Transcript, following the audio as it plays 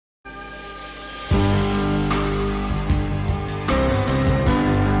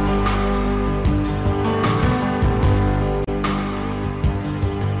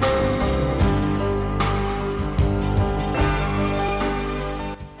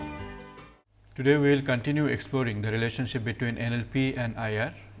Today we will continue exploring the relationship between NLP and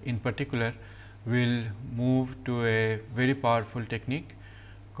IR. In particular, we will move to a very powerful technique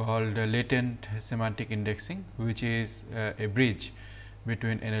called latent semantic indexing, which is a bridge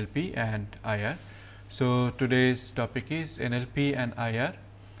between NLP and IR. So, today's topic is NLP and IR,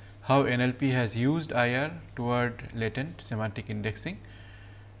 how NLP has used IR toward latent semantic indexing,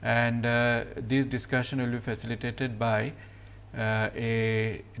 and this discussion will be facilitated by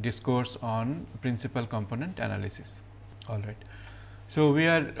a discourse on principal component analysis. All right. So, we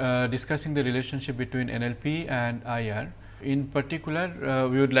are discussing the relationship between NLP and IR. In particular,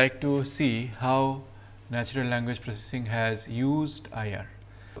 we would like to see how natural language processing has used IR.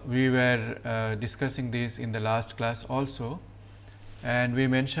 We were discussing this in the last class also, and we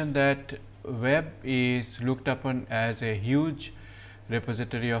mentioned that web is looked upon as a huge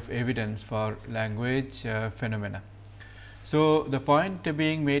repository of evidence for language phenomena. So, the point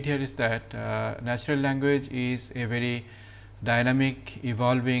being made here is that natural language is a very dynamic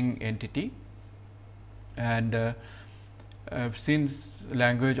evolving entity, and since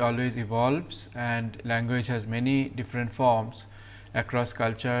language always evolves and language has many different forms across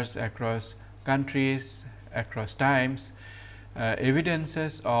cultures, across countries, across times,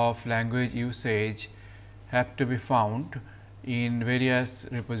 evidences of language usage have to be found in various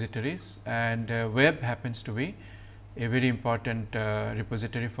repositories, and web happens to be a very important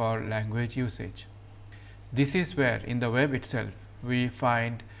repository for language usage. This is where in the web itself we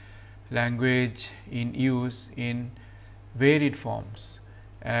find language in use in varied forms,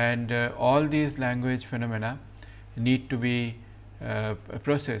 and all these language phenomena need to be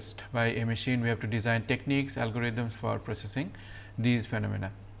processed by a machine. We have to design techniques, algorithms for processing these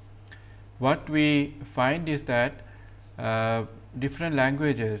phenomena. What we find is that different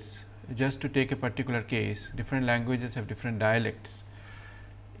languages, just to take a particular case, different languages have different dialects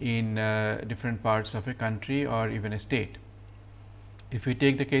in different parts of a country or even a state. If we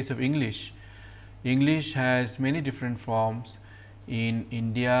take the case of English, English has many different forms in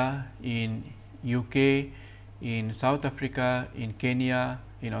India, in UK, in South Africa, in Kenya,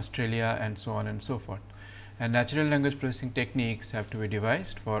 in Australia, and so on and so forth. And natural language processing techniques have to be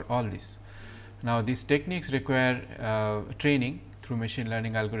devised for all this. Now, these techniques require training through machine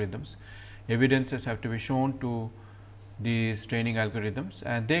learning algorithms. Evidences have to be shown to these training algorithms,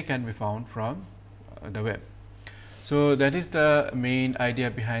 and they can be found from the web. So, that is the main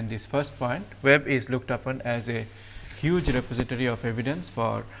idea behind this first point. Web is looked upon as a huge repository of evidence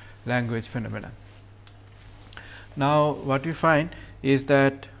for language phenomena. Now, what we find is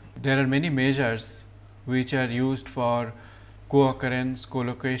that there are many measures which are used for co-occurrence,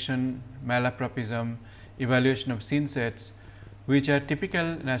 collocation, malapropism, evaluation of scene sets, which are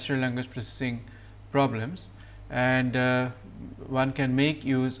typical natural language processing problems, and one can make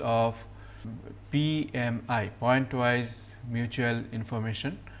use of PMI, pointwise mutual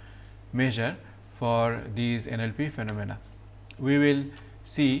information measure, for these NLP phenomena. We will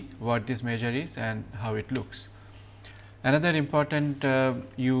see what this measure is and how it looks. Another important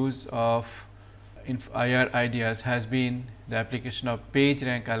use of IR ideas has been the application of page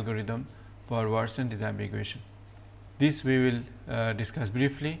rank algorithm for words and disambiguation. This we will discuss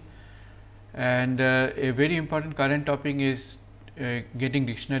briefly, and a very important current topic is getting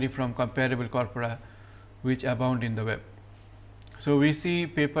dictionary from comparable corpora which abound in the web. So, we see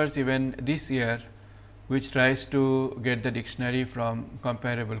papers even this year which tries to get the dictionary from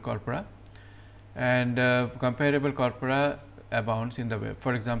comparable corpora, and comparable corpora abounds in the web,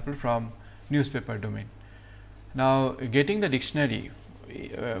 for example, from newspaper domain. Now, getting the dictionary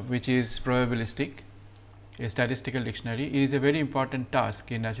which is probabilistic, a statistical dictionary, is a very important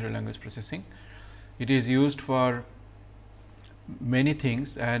task in natural language processing. It is used for many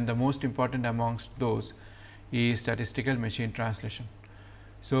things, and the most important amongst those is statistical machine translation.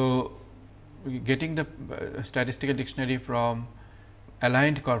 So, getting the statistical dictionary from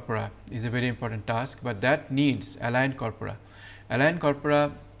aligned corpora is a very important task, but that needs aligned corpora. Aligned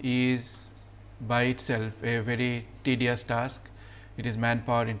corpora is by itself a very tedious task. It is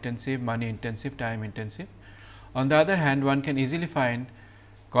manpower intensive, money intensive, time intensive. On the other hand, one can easily find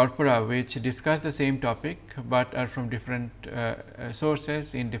corpora which discuss the same topic, but are from different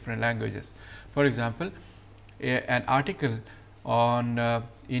sources in different languages. For example, an article on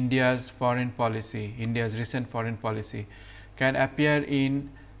India's foreign policy, India's recent foreign policy, can appear in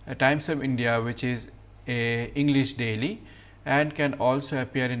Times of India, which is a English daily, and can also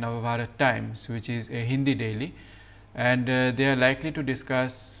appear in Navabharat Times, which is a Hindi daily, and they are likely to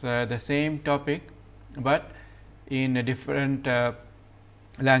discuss the same topic, but in different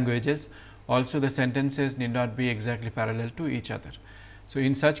languages. Also, the sentences need not be exactly parallel to each other. So,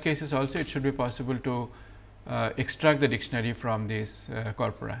 in such cases also it should be possible to extract the dictionary from these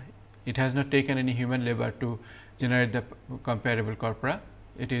corpora. It has not taken any human labor to generate the comparable corpora.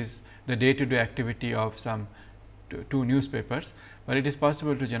 It is the day-to-day activity of some two newspapers, but it is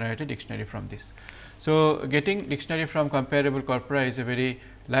possible to generate a dictionary from this. So, getting dictionary from comparable corpora is a very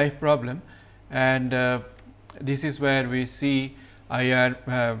live problem, and this is where we see IR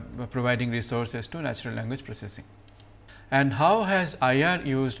providing resources to natural language processing. And how has IR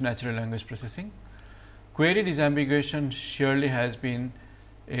used natural language processing? Query disambiguation surely has been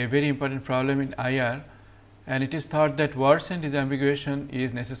a very important problem in IR, and it is thought that word sense disambiguation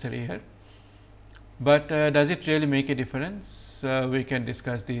is necessary here. But does it really make a difference? We can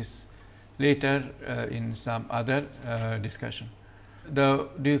discuss this later in some other discussion. The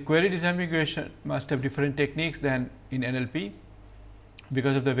query disambiguation must have different techniques than in NLP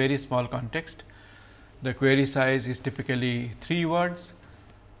because of the very small context. The query size is typically 3 words,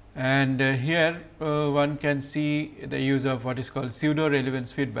 and here one can see the use of what is called pseudo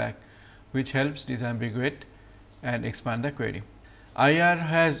relevance feedback, which helps disambiguate and expand the query. IR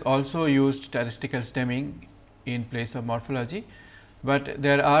has also used statistical stemming in place of morphology, but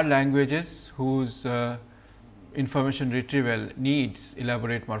there are languages whose information retrieval needs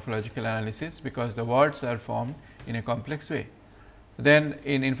elaborate morphological analysis because the words are formed in a complex way. Then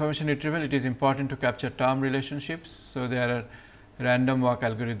in information retrieval, it is important to capture term relationships. So, there are random walk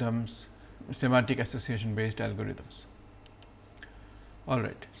algorithms, semantic association based algorithms. All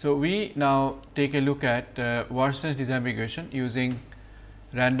right. So, we now take a look at word sense disambiguation using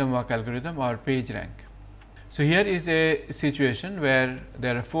random walk algorithm or page rank. So, here is a situation where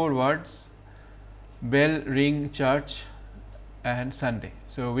there are 4 words: bell, ring, church and Sunday.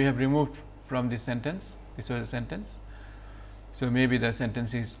 So, we have removed from this sentence, this was a sentence. So, maybe the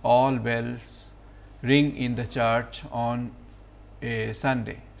sentence is all bells ring in the church on a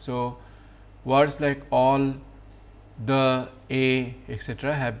Sunday. So, words like all, the, a,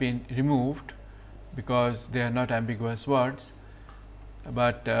 etc. have been removed because they are not ambiguous words,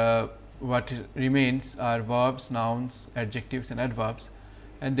 but what remains are verbs, nouns, adjectives and adverbs,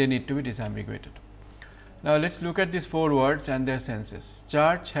 and they need to be disambiguated. Now, let us look at these 4 words and their senses.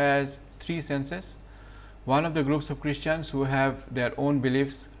 Church has 3 senses. One of the groups of Christians who have their own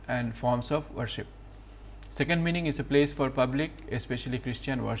beliefs and forms of worship. Second meaning is a place for public, especially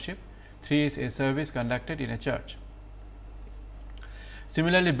Christian worship. 3 is a service conducted in a church.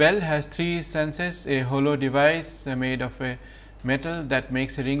 Similarly, bell has 3 senses: a hollow device made of a metal that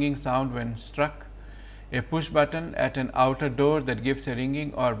makes a ringing sound when struck, a push button at an outer door that gives a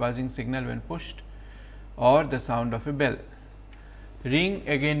ringing or buzzing signal when pushed, or the sound of a bell. Ring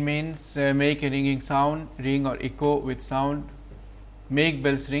again means make a ringing sound, ring or echo with sound, make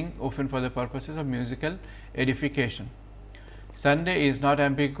bells ring, often for the purposes of musical edification. Sunday is not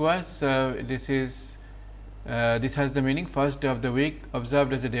ambiguous. This has the meaning first day of the week,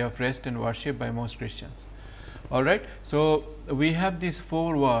 observed as a day of rest and worship by most Christians. All right. So, we have these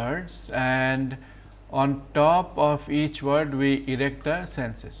 4 words, and on top of each word we erect the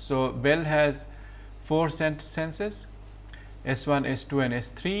senses. So, bell has 4 senses: S1, S2 and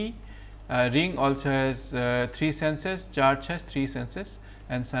S3. Ring also has 3 senses, church has 3 senses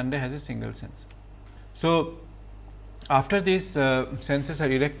and Sunday has a single sense. So, after these senses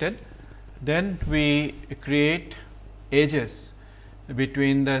are erected, then we create edges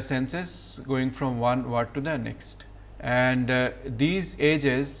between the senses going from one word to the next, and these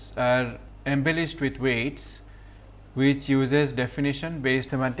edges are embellished with weights which uses definition based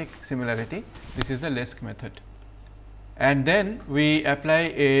semantic similarity. This is the Lec method. And then we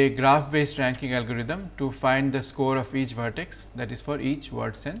apply a graph based ranking algorithm to find the score of each vertex, that is for each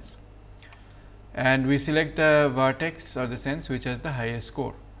word sense, and we select the vertex or the sense which has the highest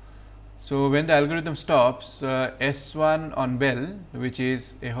score. So, when the algorithm stops, S1 on bell, which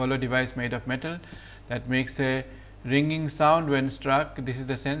is a hollow device made of metal that makes a ringing sound when struck, this is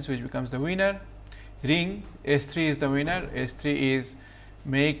the sense which becomes the winner. Ring, S3 is the winner. S3 is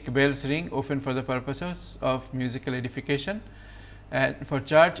make bells ring, often for the purposes of musical edification, and for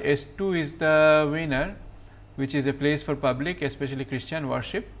church S2 is the winner, which is a place for public, especially Christian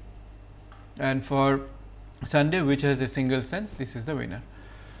worship, and for Sunday, which has a single sense, this is the winner.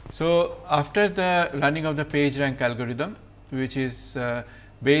 So, after the running of the page rank algorithm, which is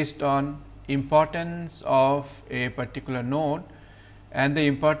based on importance of a particular node and the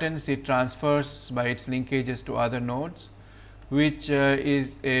importance it transfers by its linkages to other nodes, which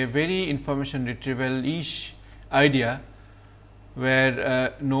is a very information retrieval-ish idea,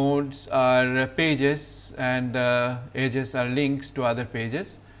 where nodes are pages and edges are links to other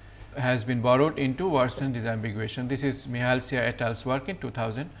pages. has been borrowed into Wordson disambiguation. This is Mihalcea et al.'s work in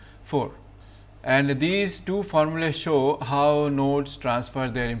 2004. And these two formulas show how nodes transfer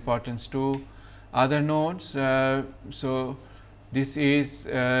their importance to other nodes. So, this is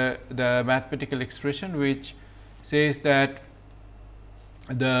the mathematical expression which says that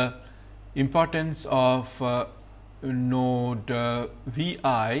the importance of node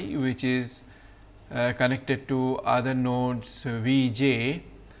Vi, which is connected to other nodes Vj,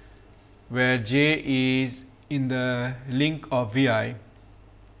 where j is in the link of Vi,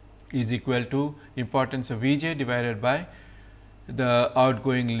 is equal to importance of Vj divided by the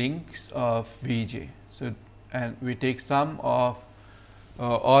outgoing links of Vj. So, and we take sum of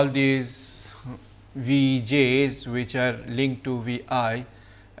all these Vj's which are linked to Vi,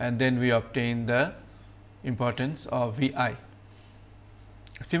 and then we obtain the importance of Vi.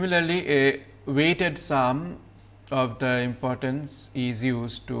 Similarly, a weighted sum of the importance is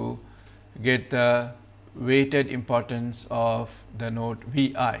used to get the weighted importance of the node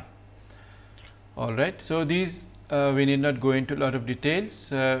Vi. All right. So, these we need not go into a lot of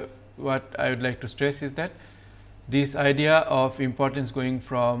details. What I would like to stress is that this idea of importance going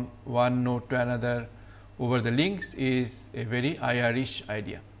from one node to another over the links is a very IR-ish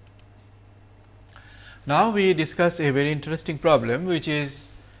idea. Now, we discuss a very interesting problem which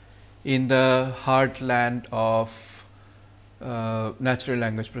is in the heartland of natural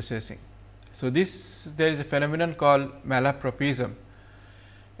language processing. So, there is a phenomenon called malapropism,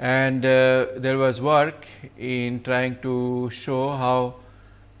 and there was work in trying to show how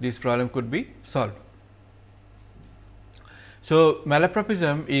this problem could be solved. So,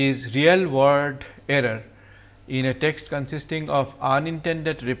 malapropism is real word error in a text consisting of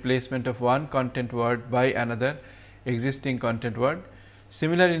unintended replacement of one content word by another existing content word,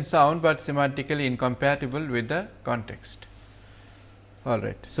 similar in sound, but semantically incompatible with the context. All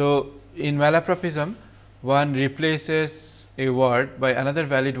right. So, in malapropism, one replaces a word by another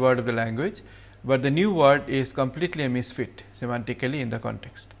valid word of the language, but the new word is completely a misfit semantically in the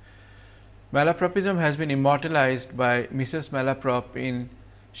context. Malapropism has been immortalized by Mrs. Malaprop in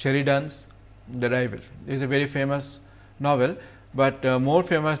Sheridan's The Rival. This is a very famous novel, but more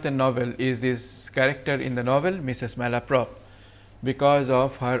famous than novel is this character in the novel, Mrs. Malaprop, because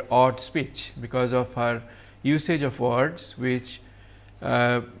of her odd speech, because of her usage of words which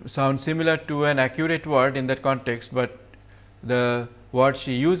sound similar to an accurate word in that context, but the word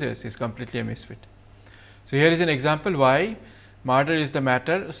she uses is completely a misfit. So, here is an example why murder is the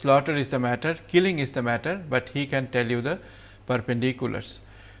matter, slaughter is the matter, killing is the matter, but he can tell you the perpendiculars.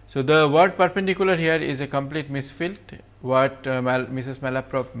 So, the word perpendicular here is a complete misfit. What Mrs.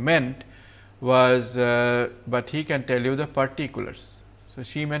 Malaprop meant was, but he can tell you the particulars. So,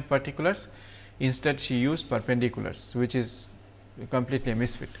 she meant particulars, instead she used perpendiculars, which is completely a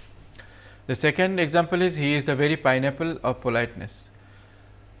misfit. The second example is, he is the very pineapple of politeness.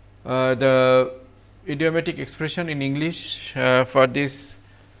 The idiomatic expression in English for this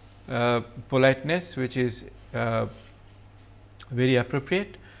politeness, which is very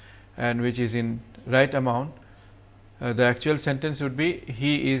appropriate and which is in right amount, the actual sentence would be,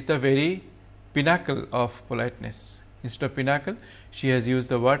 he is the very pinnacle of politeness. Instead of pinnacle, she has used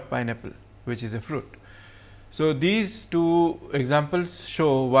the word pineapple, which is a fruit. So, these two examples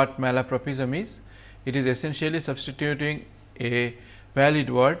show what malapropism is. It is essentially substituting a valid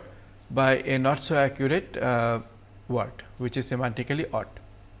word by a not so accurate word, which is semantically odd.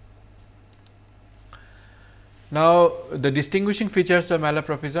 Now, the distinguishing features of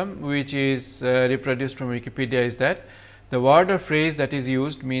malapropism, which is reproduced from Wikipedia, is that the word or phrase that is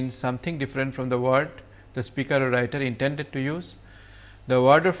used means something different from the word the speaker or writer intended to use. The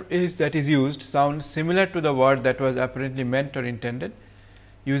word or phrase that is used sounds similar to the word that was apparently meant or intended.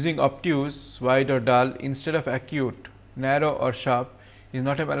 Using obtuse, wide or dull instead of acute, narrow or sharp is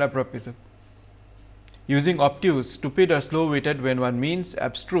not a malapropism. Using obtuse, stupid or slow witted when one means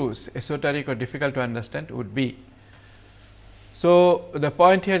abstruse, esoteric or difficult to understand would be. So, the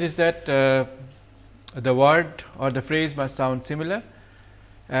point here is that the word or the phrase must sound similar,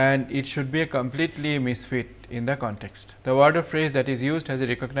 and it should be a completely misfit in the context. The word or phrase that is used has a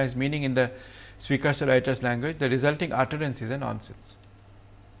recognized meaning in the speaker's or writer's language. The resulting utterance is a nonsense.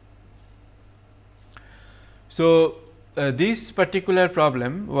 So, this particular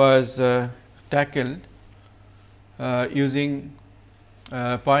problem was tackled using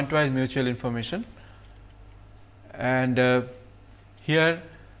pointwise mutual information, and here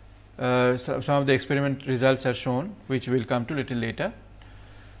some of the experiment results are shown, which we will come to little later.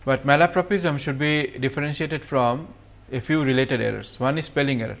 But malapropism should be differentiated from a few related errors. One is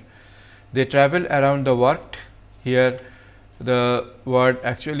spelling error. They travel around the worked. Here the word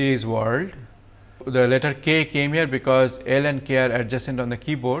actually is world. The letter K came here because L and K are adjacent on the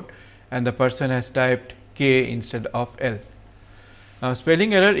keyboard and the person has typed K instead of L. Now,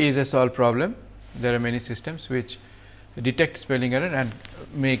 spelling error is a solved problem. There are many systems which detect spelling error and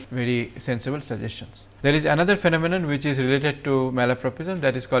make very sensible suggestions. There is another phenomenon which is related to malapropism,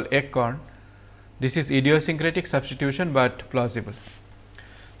 that is called acorn. This is idiosyncratic substitution, but plausible.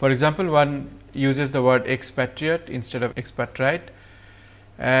 For example, one uses the word expatriate instead of expatriate,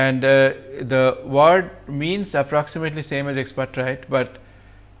 and the word means approximately same as expatriate, but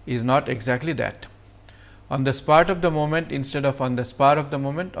is not exactly that. On the spot of the moment instead of on the spur of the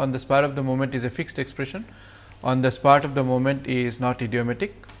moment. On the spur of the moment is a fixed expression, on the spot of the moment is not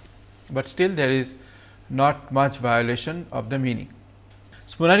idiomatic, but still there is not much violation of the meaning.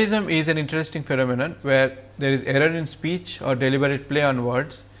 Spoonerism is an interesting phenomenon where there is error in speech or deliberate play on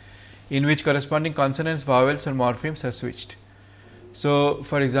words in which corresponding consonants, vowels or morphemes are switched. So,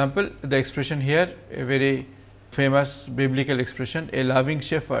 for example, the expression here, a very famous biblical expression, a loving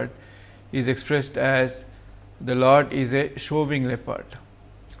shepherd, is expressed as the Lord is a shoving leopard.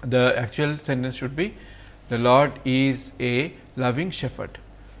 The actual sentence should be the Lord is a loving shepherd.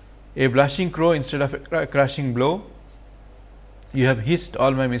 A blushing crow instead of a crushing blow. You have hissed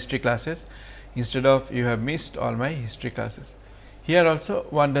all my mystery classes instead of you have missed all my history classes. Here also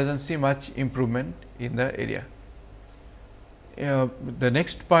one does not see much improvement in the area. The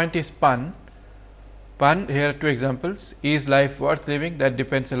next point is pun. Pun, here two examples. Is life worth living? That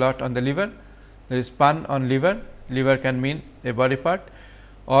depends a lot on the liver. There is pun on liver. Liver can mean a body part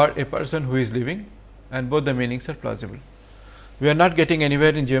or a person who is living, and both the meanings are plausible. We are not getting anywhere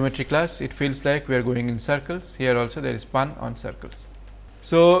in geometry class. It feels like we are going in circles. Here also there is pun on circles.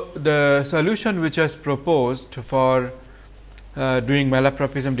 So, the solution which was proposed for doing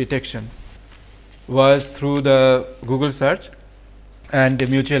malapropism detection was through the Google search and the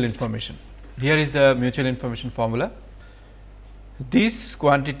mutual information. Here is the mutual information formula. This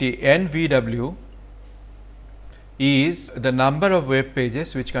quantity NVW is the number of web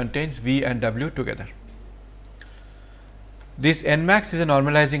pages which contains V and W together. This Nmax is a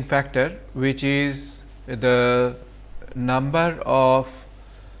normalizing factor which is the number of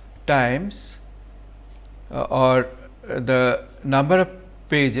times or the number of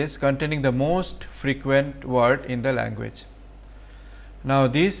pages containing the most frequent word in the language. Now,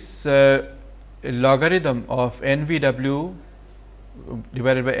 this logarithm of NVW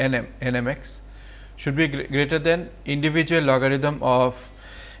divided by Nmx should be greater than individual logarithm of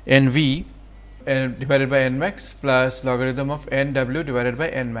Nv divided by Nmax plus logarithm of Nw divided by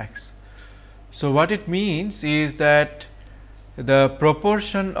Nmax. So, what it means is that the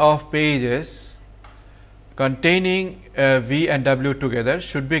proportion of pages containing V and W together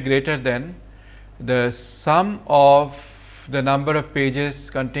should be greater than the sum of the number of pages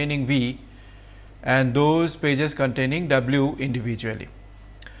containing V and those pages containing W individually.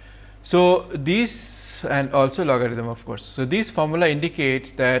 So, this and also logarithm of course. So, this formula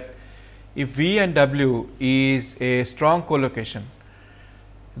indicates that if V and W is a strong collocation,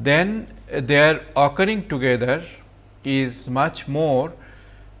 then their occurring together is much more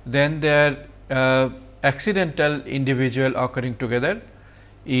than their accidental individual occurring together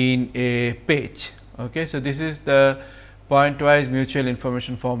in a page. Okay. So, this is the pointwise mutual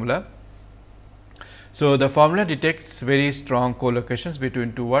information formula. So, the formula detects very strong collocations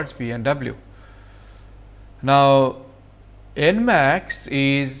between two words V and W. Now, Nmax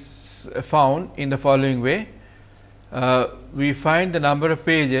is found in the following way. We find the number of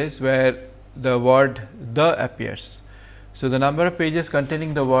pages where the word the appears. So, the number of pages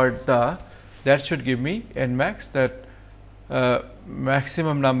containing the word the, that should give me Nmax, that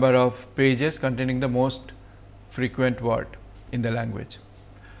maximum number of pages containing the most frequent word in the language.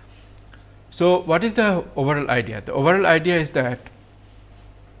 So, what is the overall idea? The overall idea is that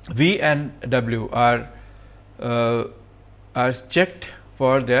V and W are checked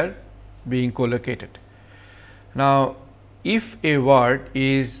for their being collocated. Now, if a word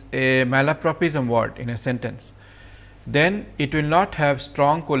is a malapropism word in a sentence, then it will not have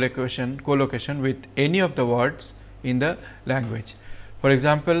strong collocation with any of the words in the language. For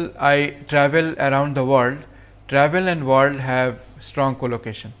example, I travel around the world. Travel and world have strong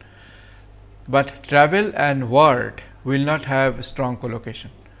collocation, but travel and word will not have strong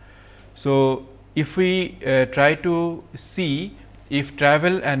collocation. So, if we try to see if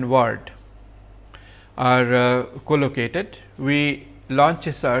travel and word are collocated, we launch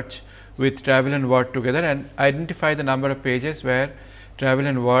a search with travel and word together and identify the number of pages where travel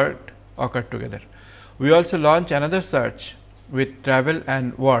and word occur together. We also launch another search with travel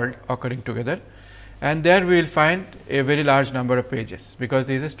and word occurring together and there we will find a very large number of pages, because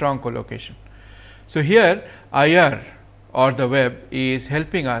there is a strong collocation. So, here IR or the web is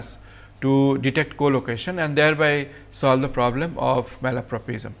helping us to detect collocation and thereby solve the problem of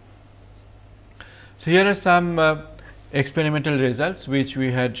malapropism. So, here are some experimental results which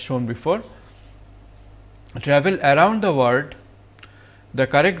we had shown before. Travel around the world, the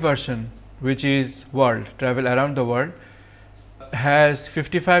correct version, which is world, travel around the world, has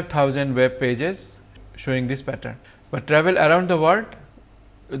 55,000 web pages showing this pattern, but travel around the world,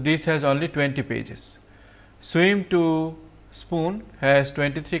 this has only 20 pages. Swim to spoon has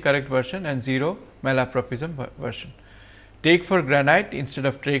 23 correct version and 0 malapropism version. Take for granite instead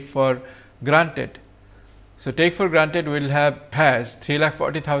of take for granted. So, take for granted has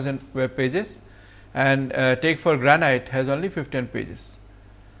 3,40,000 web pages, and take for granite has only 15 pages.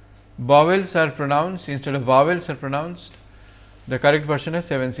 Vowels are pronounced instead of vowels are pronounced, the correct version has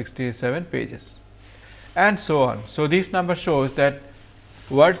 767 pages, and so on. So, this number shows that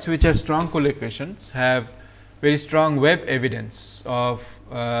words which are strong collocations have very strong web evidence of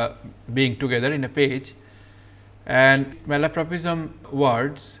being together in a page, and malapropism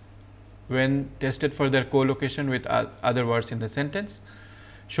words, when tested for their collocation with other words in the sentence,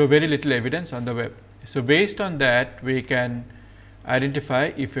 show very little evidence on the web. So, based on that we can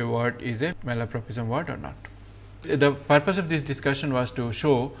identify if a word is a malapropism word or not. The purpose of this discussion was to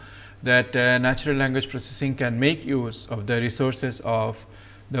show that natural language processing can make use of the resources of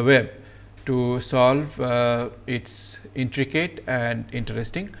the web to solve its intricate and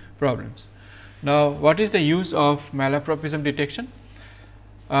interesting problems. Now, what is the use of malapropism detection?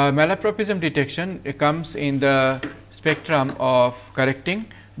 Malapropism detection comes in the spectrum of correcting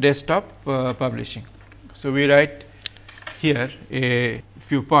desktop publishing. So, we write here a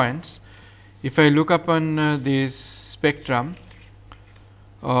few points. If I look upon this spectrum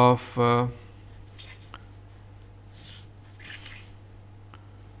of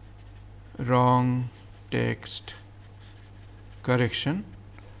wrong text correction,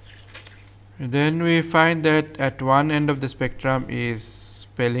 then we find that at one end of the spectrum is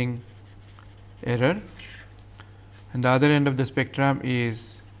spelling error and the other end of the spectrum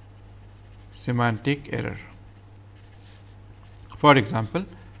is semantic error. For example,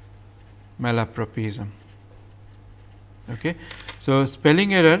 malapropism. Okay. So,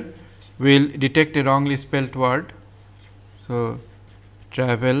 spelling error will detect a wrongly spelt word. So,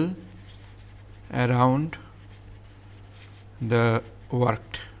 travel around the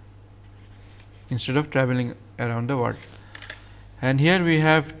worked instead of traveling around the world, and here we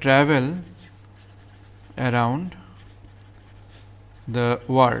have travel around the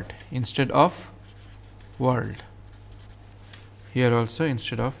world instead of world, here also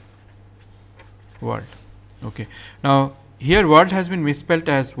instead of world. Okay. Now, here world has been misspelled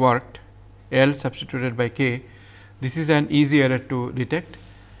as worked, L substituted by K. This is an easy error to detect,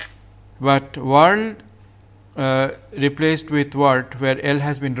 but world replaced with word where L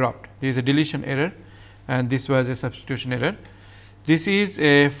has been dropped, there is a deletion error and this was a substitution error. This is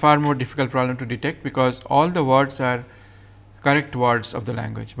a far more difficult problem to detect, because all the words are correct words of the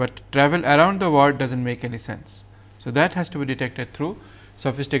language, but travel around the word does not make any sense. So, that has to be detected through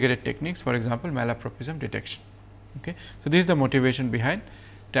sophisticated techniques, for example, malapropism detection. Okay. So, this is the motivation behind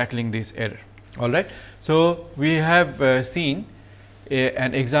tackling this error. All right. So, we have seen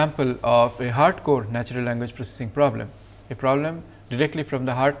an example of a hardcore natural language processing problem, a problem directly from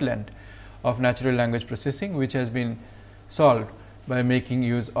the heartland of natural language processing, which has been solved by making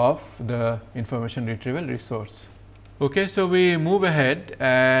use of the information retrieval resource. Okay. So, we move ahead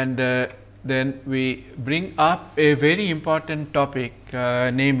and then we bring up a very important topic,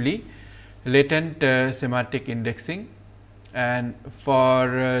 namely latent semantic indexing, and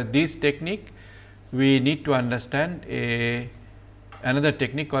for this technique we need to understand another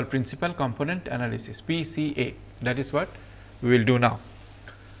technique called principal component analysis, PCA. That is what we will do now.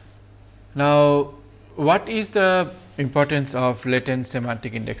 Now, what is the importance of latent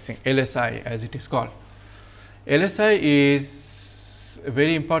semantic indexing, LSI as it is called? LSI is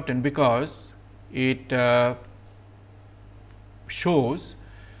very important because it shows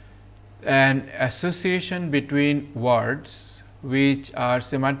an association between words which are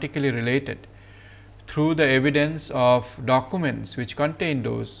semantically related through the evidence of documents which contain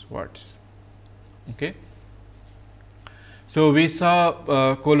those words. Okay. So, we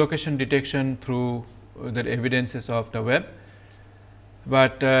saw collocation detection through the evidences of the web,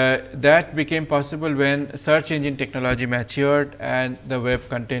 but that became possible when search engine technology matured and the web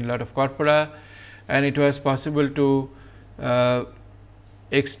contained a lot of corpora, and it was possible to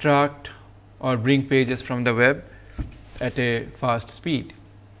extract or bring pages from the web at a fast speed.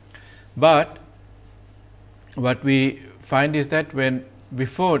 But what we find is that when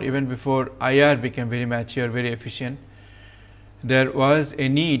even before IR became very mature, very efficient, there was a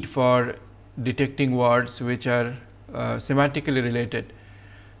need for detecting words which are semantically related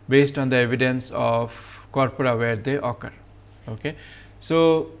based on the evidence of corpora where they occur. Okay.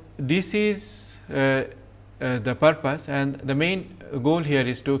 So, this is the purpose, and the main goal here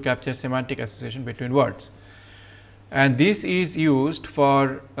is to capture semantic association between words, and this is used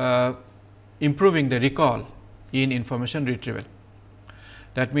for improving the recall in information retrieval.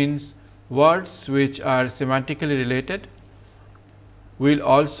 That means, words which are semantically related will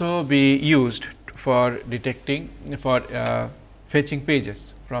also be used for detecting, for fetching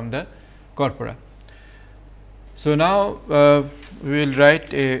pages from the corpora. So, now we will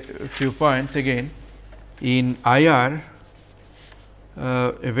write a few points again. In IR,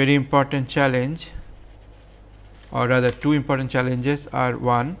 a very important challenge, or rather two important challenges are: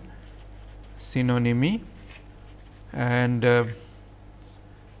 one, synonymy, and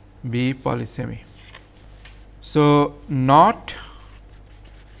B, polysemy. So, not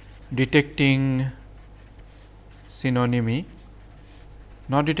detecting synonymy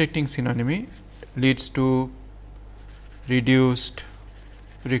leads to reduced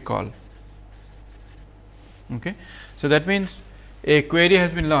recall. Okay. So, that means a query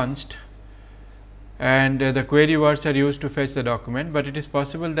has been launched and the query words are used to fetch the document, but it is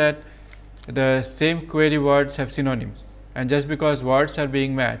possible that the same query words have synonyms, and just because words are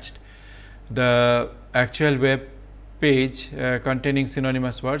being matched, the actual web page containing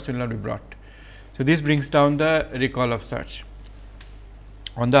synonymous words will not be brought. So, this brings down the recall of search.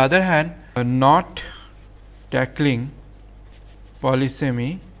 On the other hand, not tackling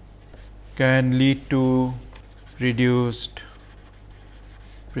polysemy can lead to reduced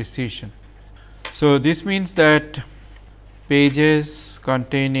precision. So, this means that pages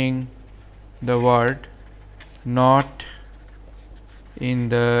containing the word not in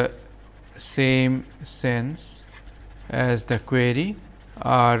the same sense as the query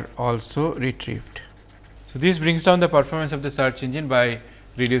are also retrieved. So, this brings down the performance of the search engine by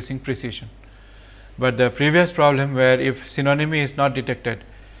reducing precision, but the previous problem where if synonymy is not detected,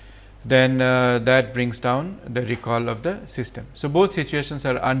 then that brings down the recall of the system. So, both situations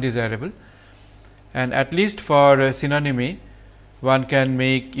are undesirable, and at least for synonymy one can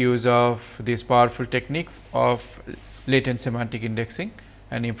make use of this powerful technique of latent semantic indexing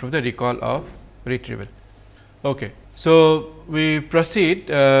and improve the recall of retrieval. Okay. So, we proceed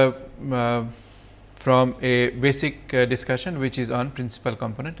from a basic discussion which is on principal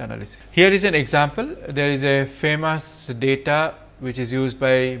component analysis. Here is an example. There is a famous data which is used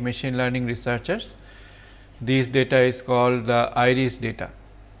by machine learning researchers. This data is called the iris data.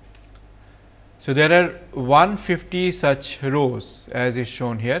 So, there are 150 such rows as is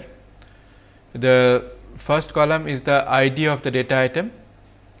shown here. The first column is the ID of the data item.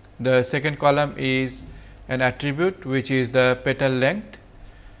 The second column is an attribute which is the petal length.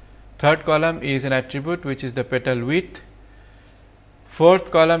 Third column is an attribute which is the petal width. Fourth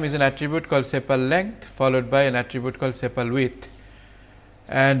column is an attribute called sepal length, followed by an attribute called sepal width.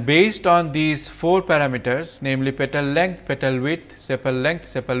 And based on these four parameters, namely petal length, petal width,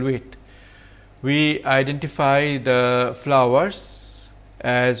 sepal width, we identify the flowers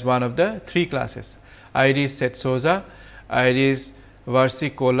as one of the three classes: Iris setosa, Iris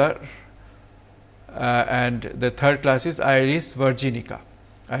versicolor, and the third class is Iris virginica.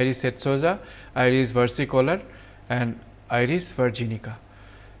 Iris setosa, Iris versicolor, and Iris virginica.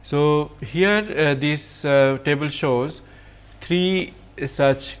 So, here this table shows three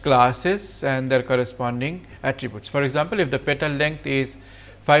such classes and their corresponding attributes. For example, if the petal length is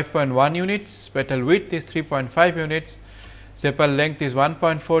 5.1 units, petal width is 3.5 units, sepal length is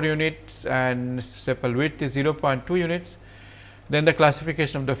 1.4 units and sepal width is 0.2 units, then the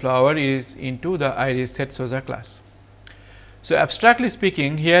classification of the flower is into the Iris setosa class. So, abstractly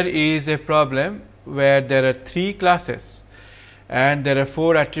speaking, here is a problem where there are three classes and there are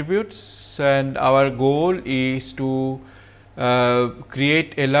four attributes, and our goal is to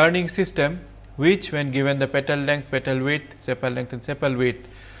create a learning system which, when given the petal length, petal width, sepal length and sepal width,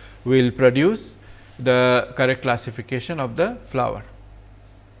 will produce the correct classification of the flower.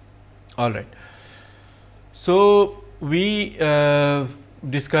 All right. So, we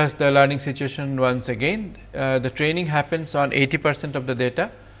discuss the learning situation once again. The training happens on 80% of the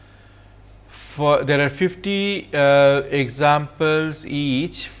data. There are 50 examples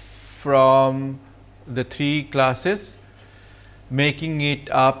each from the three classes, making it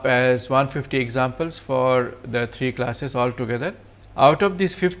up as 150 examples for the three classes altogether. Out of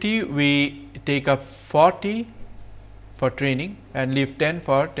these 50, we take up 40 for training and leave 10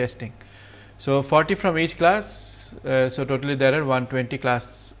 for testing. So, 40 from each class. So, totally there are 120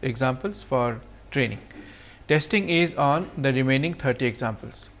 class examples for training. Testing is on the remaining 30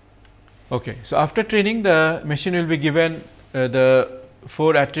 examples. Okay. So, after training, the machine will be given the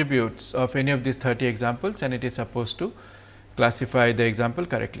 4 attributes of any of these 30 examples, and it is supposed to classify the example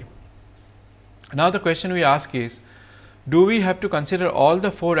correctly. Now, the question we ask is, do we have to consider all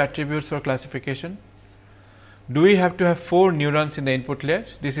the 4 attributes for classification? Do we have to have 4 neurons in the input layer?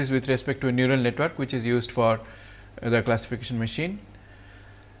 This is with respect to a neural network which is used for the classification machine,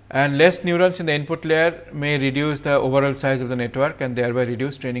 and less neurons in the input layer may reduce the overall size of the network and thereby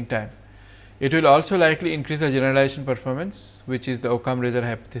reduce training time. It will also likely increase the generalization performance, which is the Occam-Razor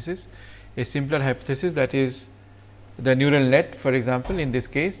hypothesis, a simpler hypothesis, that is the neural net, for example, in this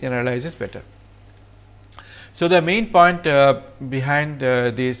case generalizes better. So, the main point behind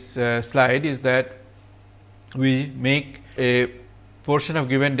this slide is that we make a portion of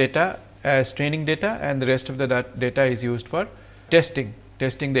given data as training data, and the rest of the data is used for testing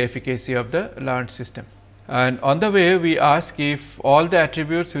the efficacy of the learned system. And on the way, we ask if all the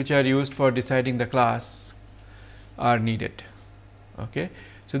attributes which are used for deciding the class are needed. Okay.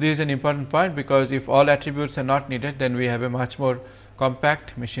 So, this is an important point, because if all attributes are not needed, then we have a much more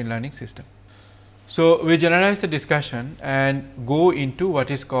compact machine learning system. So, we generalize the discussion and go into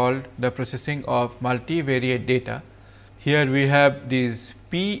what is called the processing of multivariate data. Here we have these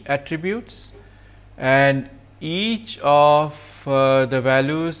P attributes, and each of the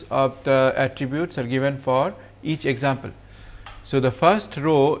values of the attributes are given for each example. So, the first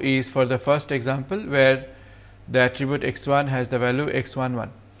row is for the first example, where the attribute x 1 has the value x 1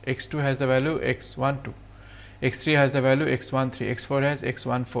 1, x 2 has the value x 1 2, x 3 has the value x 1 3, x 4 has x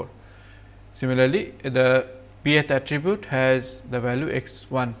 1 4. Similarly, the pth attribute has the value x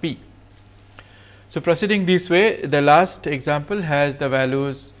 1 p. So, proceeding this way, the last example has the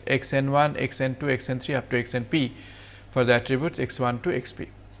values x n 1, x n 2, x n 3 up to x n p for the attributes x 1 to x p.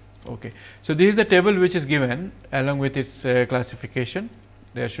 Okay. So, this is the table which is given along with its classification.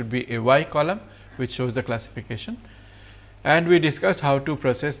 There should be a y column which shows the classification, and we discuss how to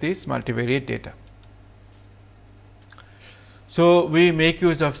process this multivariate data. So, we make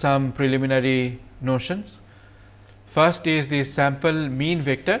use of some preliminary notions. First is the sample mean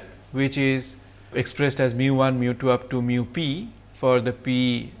vector, which is expressed as mu 1, mu 2 up to mu p for the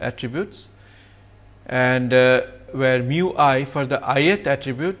p attributes, and where mu I for the ith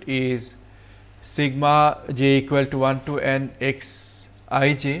attribute is sigma j equal to 1 to n x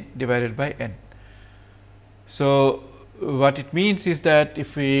I j divided by n. So, what it means is that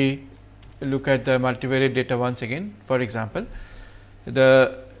if we look at the multivariate data once again, for example,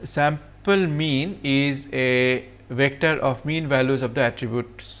 the sample mean is a vector of mean values of the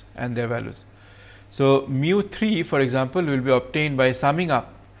attributes and their values. So, mu 3 for example, will be obtained by summing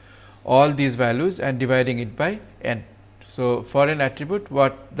up all these values and dividing it by n. So, for an attribute,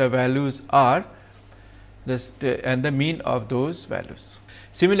 what the values are and the mean of those values.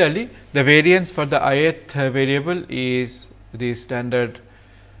 Similarly, the variance for the ith variable is the standard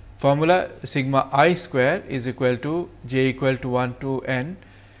formula sigma I square is equal to j equal to 1 to n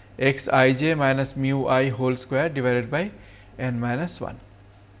x I j minus mu I whole square divided by n minus 1.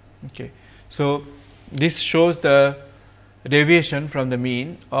 Okay. So, this shows the deviation from the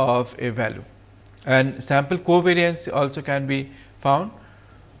mean of a value, and sample covariance also can be found,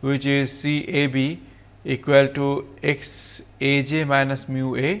 which is C A B equal to x A j minus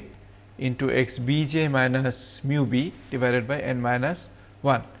mu A into x B j minus mu B divided by n minus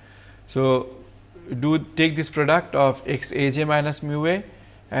 1. So, do take this product of x A j minus mu A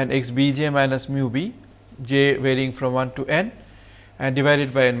and x B j minus mu B, j varying from 1 to n, and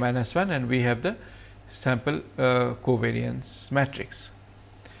divided by n minus 1, and we have the sample covariance matrix.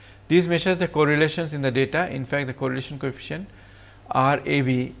 These measures the correlations in the data. In fact, the correlation coefficient R A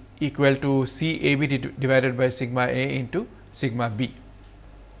B equal to C A B divided by sigma A into sigma B.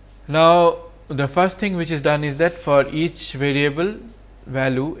 Now, the first thing which is done is that for each variable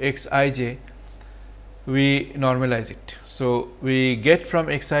value x I j, we normalize it. So, we get from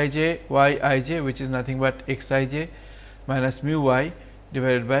x I j y I j, which is nothing but x I j minus mu y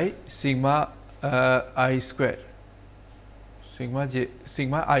divided by sigma I square,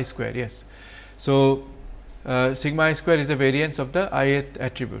 sigma I square, yes. So, sigma I square is the variance of the ith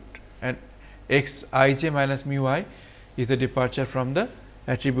attribute, and x I j minus mu I is the departure from the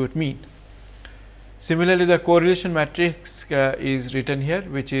attribute mean. Similarly, the correlation matrix is written here,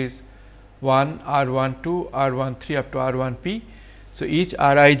 which is 1 R 1 2 R 1 3 up to R 1 p. So, each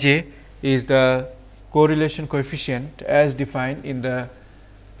R I j is the correlation coefficient as defined in the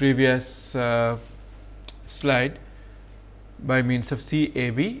previous slide, by means of C A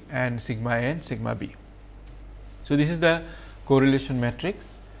B and sigma A and sigma B. So, this is the correlation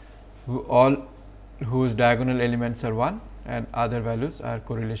matrix whose diagonal elements are 1 and other values are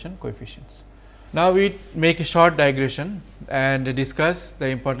correlation coefficients. Now, we make a short digression and discuss the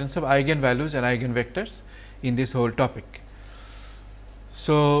importance of eigenvalues and eigenvectors in this whole topic.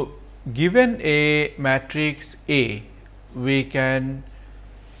 So, given a matrix A, we can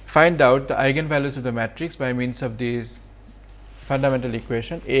find out the eigenvalues of the matrix by means of this fundamental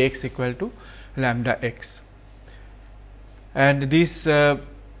equation A x equal to lambda x. And this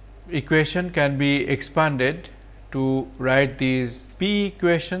equation can be expanded to write these P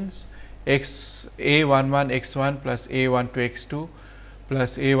equations x A 1 1 x 1 plus A 1 2 x 2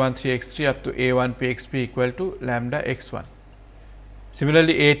 plus A 1 3 x 3 up to A 1 p x p equal to lambda x 1.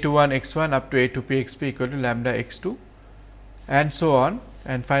 Similarly, A 2 1 x 1 up to A 2 p x p equal to lambda x 2 and so on,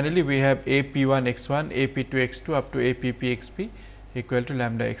 and finally, we have A p 1 x 1 A p 2 x 2 up to A p p x p equal to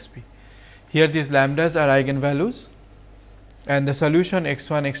lambda x p. Here these lambdas are eigenvalues and the solution x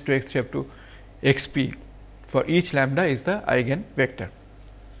 1 x 2 x 3 up to x p for each lambda is the eigenvector.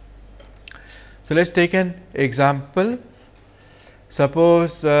 So, let us take an example.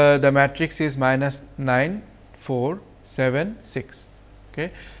 Suppose the matrix is minus 9 4 7 6.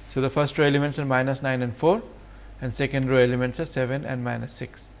 Okay. So, the first row elements are minus 9 and 4 and second row elements are 7 and minus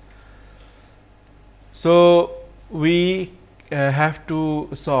 6. So, we have to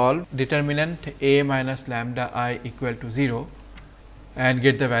solve determinant A minus lambda I equal to 0 and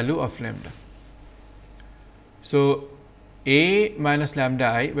get the value of lambda. So, A minus lambda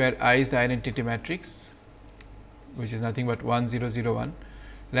I, where I is the identity matrix, which is nothing but 1 0 0 1,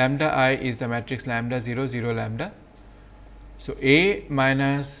 lambda I is the matrix lambda 0 0 lambda. So, A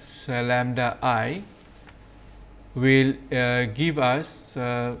minus lambda I will give us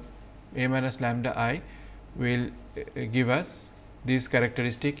A minus lambda I will give us this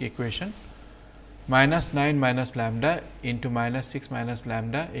characteristic equation minus 9 minus lambda into minus 6 minus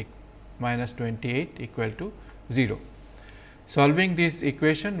lambda minus 28 equal to 0. Solving this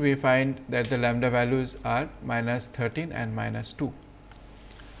equation, we find that the lambda values are minus 13 and minus 2.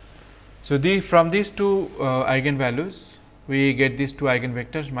 So, from these two eigenvalues, we get these two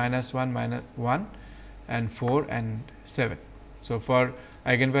eigenvectors minus 1 and 4 and 7. So, for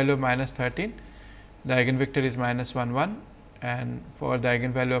eigenvalue of minus 13, the eigenvector is minus 1 1, and for the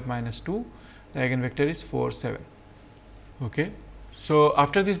eigenvalue of minus 2, the eigenvector is 4 7. Okay. So,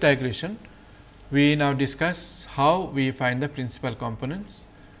 after this digression, we now discuss how we find the principal components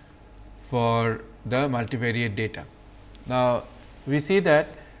for the multivariate data. Now, we see that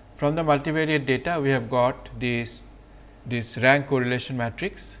from the multivariate data, we have got this rank correlation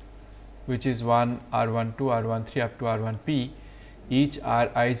matrix, which is 1 R 1 2 R 1 3 up to R 1 p. Each R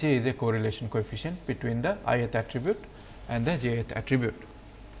I j is a correlation coefficient between the ith attribute and the jth attribute.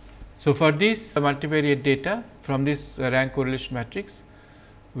 So, for this multivariate data from this rank correlation matrix,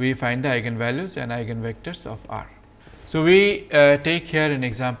 we find the eigenvalues and eigenvectors of R. So, we take here an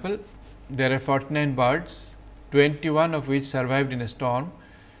example. There are 49 birds, 21 of which survived in a storm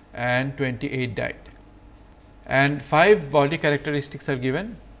and 28 died, and 5 body characteristics are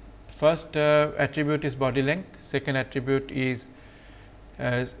given. First attribute is body length, second attribute is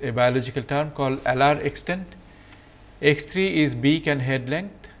a biological term called alar extent, x 3 is beak and head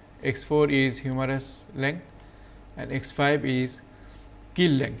length, x 4 is humerus length, and x 5 is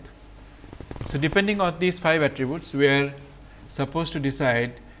keel length. So, depending on these 5 attributes, we are supposed to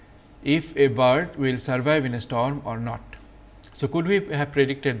decide if a bird will survive in a storm or not. So, could we have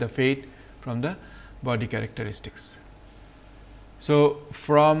predicted the fate from the body characteristics? So,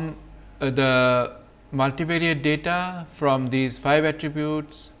 from the multivariate data from these 5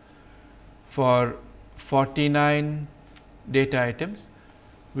 attributes for 49 data items,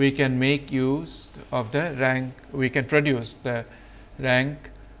 we can make use of the rank, we can produce the rank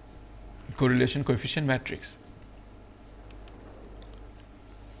correlation coefficient matrix.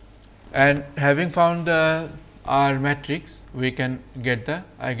 And having found the R matrix, we can get the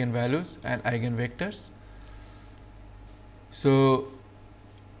eigenvalues and eigenvectors. So,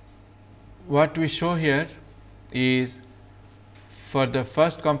 what we show here is for the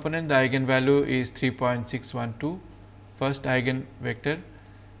first component, the eigenvalue is 3.612, first eigenvector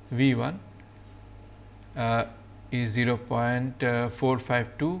V 1 is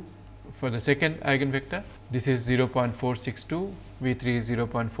 0.452. For the second eigenvector, this is 0.462, V 3 is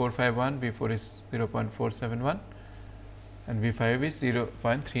 0.451, V 4 is 0.471 and V 5 is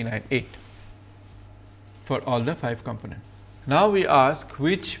 0.398 for all the 5 components. Now, we ask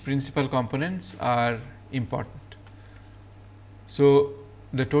which principal components are important. So,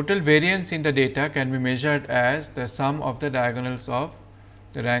 the total variance in the data can be measured as the sum of the diagonals of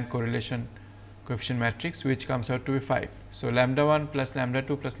the rank correlation coefficient matrix, which comes out to be 5. So, lambda 1 plus lambda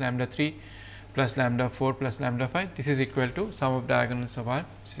 2 plus lambda 3 plus lambda 4 plus lambda 5, this is equal to sum of diagonals of R,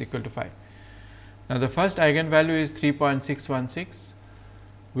 which is equal to 5. Now, the first eigenvalue is 3.616,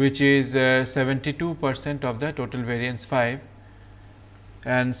 which is 72% of the total variance 5,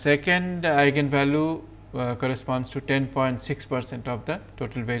 and second eigenvalue corresponds to 10.6% of the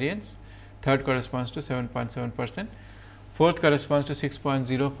total variance, third corresponds to 7.7%, fourth corresponds to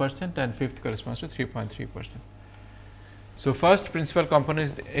 6.0%, and fifth corresponds to 3.3%. So, first principal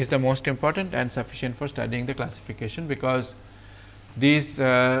component is the most important and sufficient for studying the classification, because these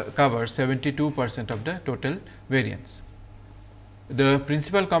cover 72% of the total variance. The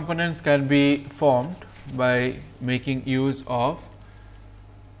principal components can be formed by making use of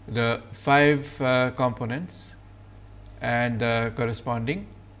the 5 components and the corresponding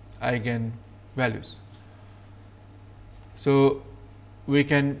eigenvalues. So, we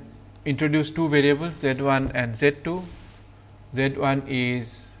can introduce two variables Z1 and Z2. Z1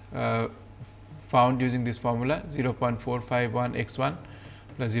 is found using this formula 0.451 x1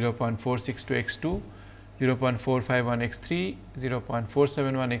 plus 0.462 x2, 0.451 x3,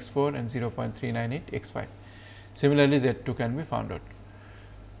 0.471 x4 and 0.398 x5. Similarly, Z2 can be found out.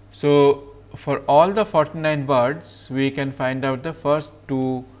 So, for all the 49 birds, we can find out the first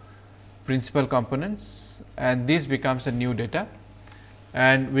two principal components, and this becomes a new data,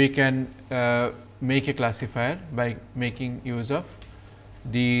 and we can make a classifier by making use of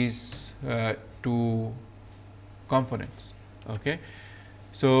these two components. Okay.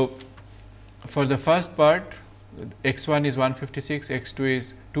 So, for the first part, x1 is 156, x2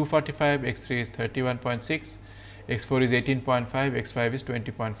 is 245, x3 is 31.6, x4 is 18.5, x5 is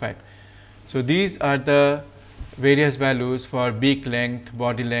 20.5. So, these are the various values for beak length,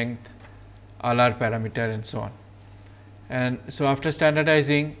 body length, LR parameter and so on. And so, after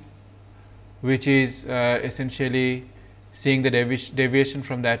standardizing, which is essentially seeing the deviation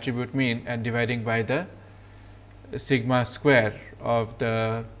from the attribute mean and dividing by the sigma square of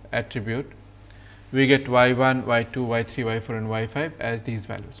the attribute, we get y1, y2, y3, y4 and y5 as these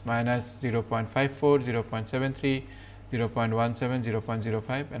values, minus 0.54, 0.73, 0.17,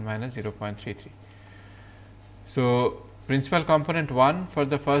 0.05 and minus 0.33. So, principal component 1 for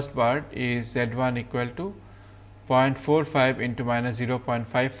the first part is Z1 equal to 0.45 into minus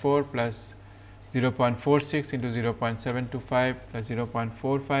 0.54 plus 0.46 into 0.725 plus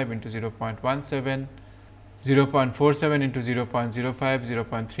 0.45 into 0.17, 0.47 into 0.05,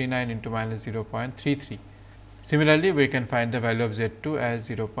 0.39 into minus 0.33. Similarly, we can find the value of Z2 as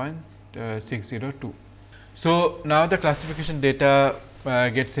 0.602. So, now the classification data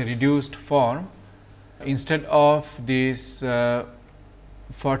gets a reduced form. Instead of these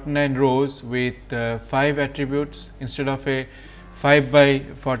 49 rows with 5 attributes, instead of a 5 by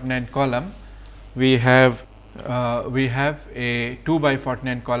 49 column, we have a 2 by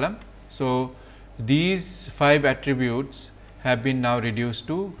 49 column. So, these 5 attributes have been now reduced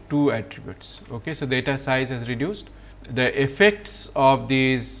to 2 attributes. Okay. So, data size has reduced. The effects of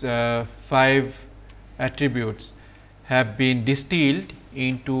these 5 attributes have been distilled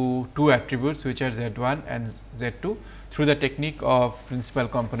into 2 attributes, which are Z1 and Z2, through the technique of principal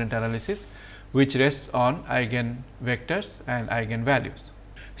component analysis, which rests on eigenvectors and eigenvalues.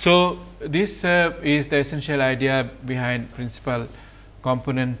 So, this is the essential idea behind principal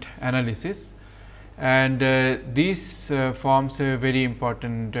component analysis, and this forms a very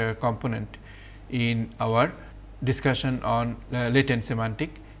important component in our discussion on latent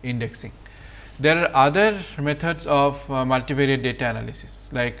semantic indexing. There are other methods of multivariate data analysis,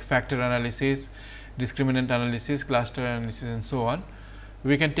 like factor analysis, discriminant analysis, cluster analysis and so on.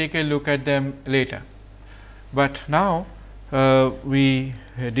 We can take a look at them later, but now we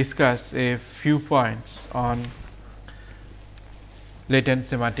discuss a few points on latent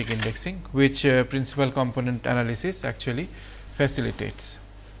semantic indexing, which principal component analysis actually facilitates.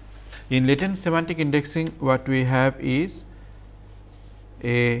 In latent semantic indexing, what we have is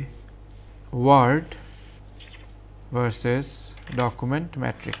a word versus document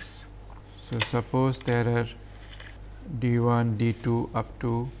matrix. So, suppose there are D1, D2 up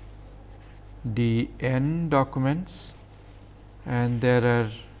to Dn documents, and there are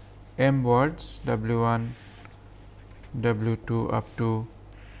m words W1, W2 up to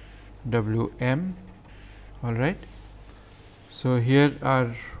Wm. All right. So, here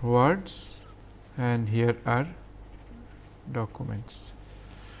are words and here are documents.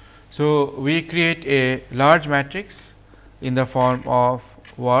 So, we create a large matrix in the form of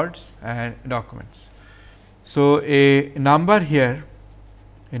words and documents. So, a number here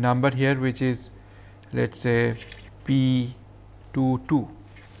a number here which is let us say P22.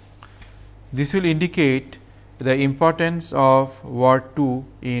 This will indicate the importance of word 2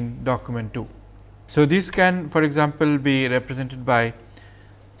 in document 2. So, this can for example, be represented by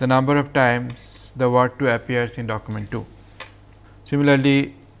the number of times the word 2 appears in document 2.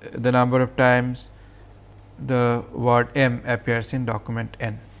 Similarly, the number of times the word M appears in document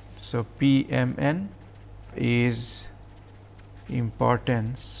N. So, P M N is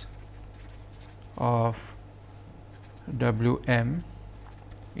importance of W M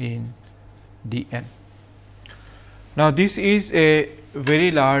in D N. Now, this is a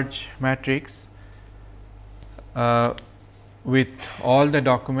very large matrix with all the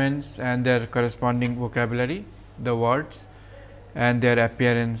documents and their corresponding vocabulary, the words and their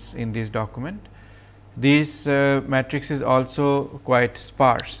appearance in this document. This matrix is also quite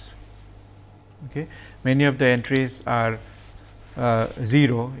sparse. Okay. Many of the entries are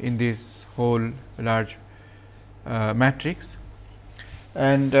 0 in this whole large matrix,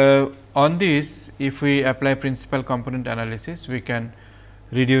 and on this, if we apply principal component analysis, we can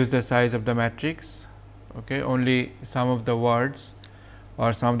reduce the size of the matrix. Okay. Only some of the words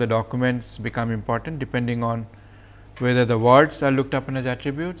or some of the documents become important, depending on whether the words are looked upon as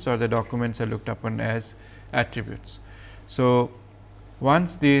attributes or the documents are looked upon as attributes. So,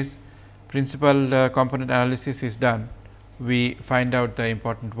 once this principal component analysis is done, we find out the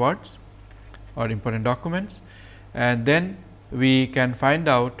important words or important documents, and then we can find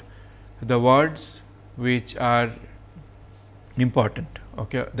out the words which are important,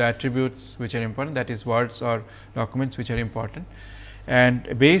 okay, the attributes which are important, that is words or documents which are important,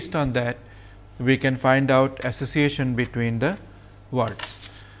 and based on that we can find out association between the words.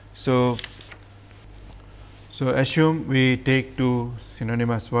 So, assume we take two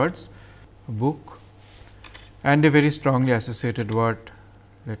synonymous words, book and a very strongly associated word,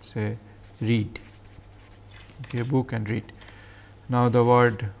 let us say read, okay, book and read. Now, the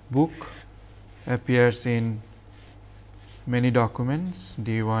word book appears in many documents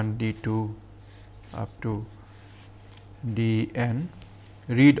D 1, D 2 up to D n.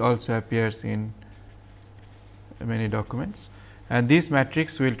 Read also appears in many documents, and this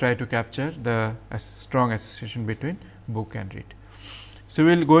matrix will try to capture the strong association between book and read. So,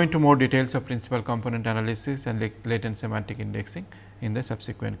 we will go into more details of principal component analysis and latent semantic indexing in the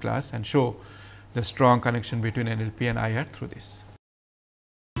subsequent class and show the strong connection between NLP and IR through this.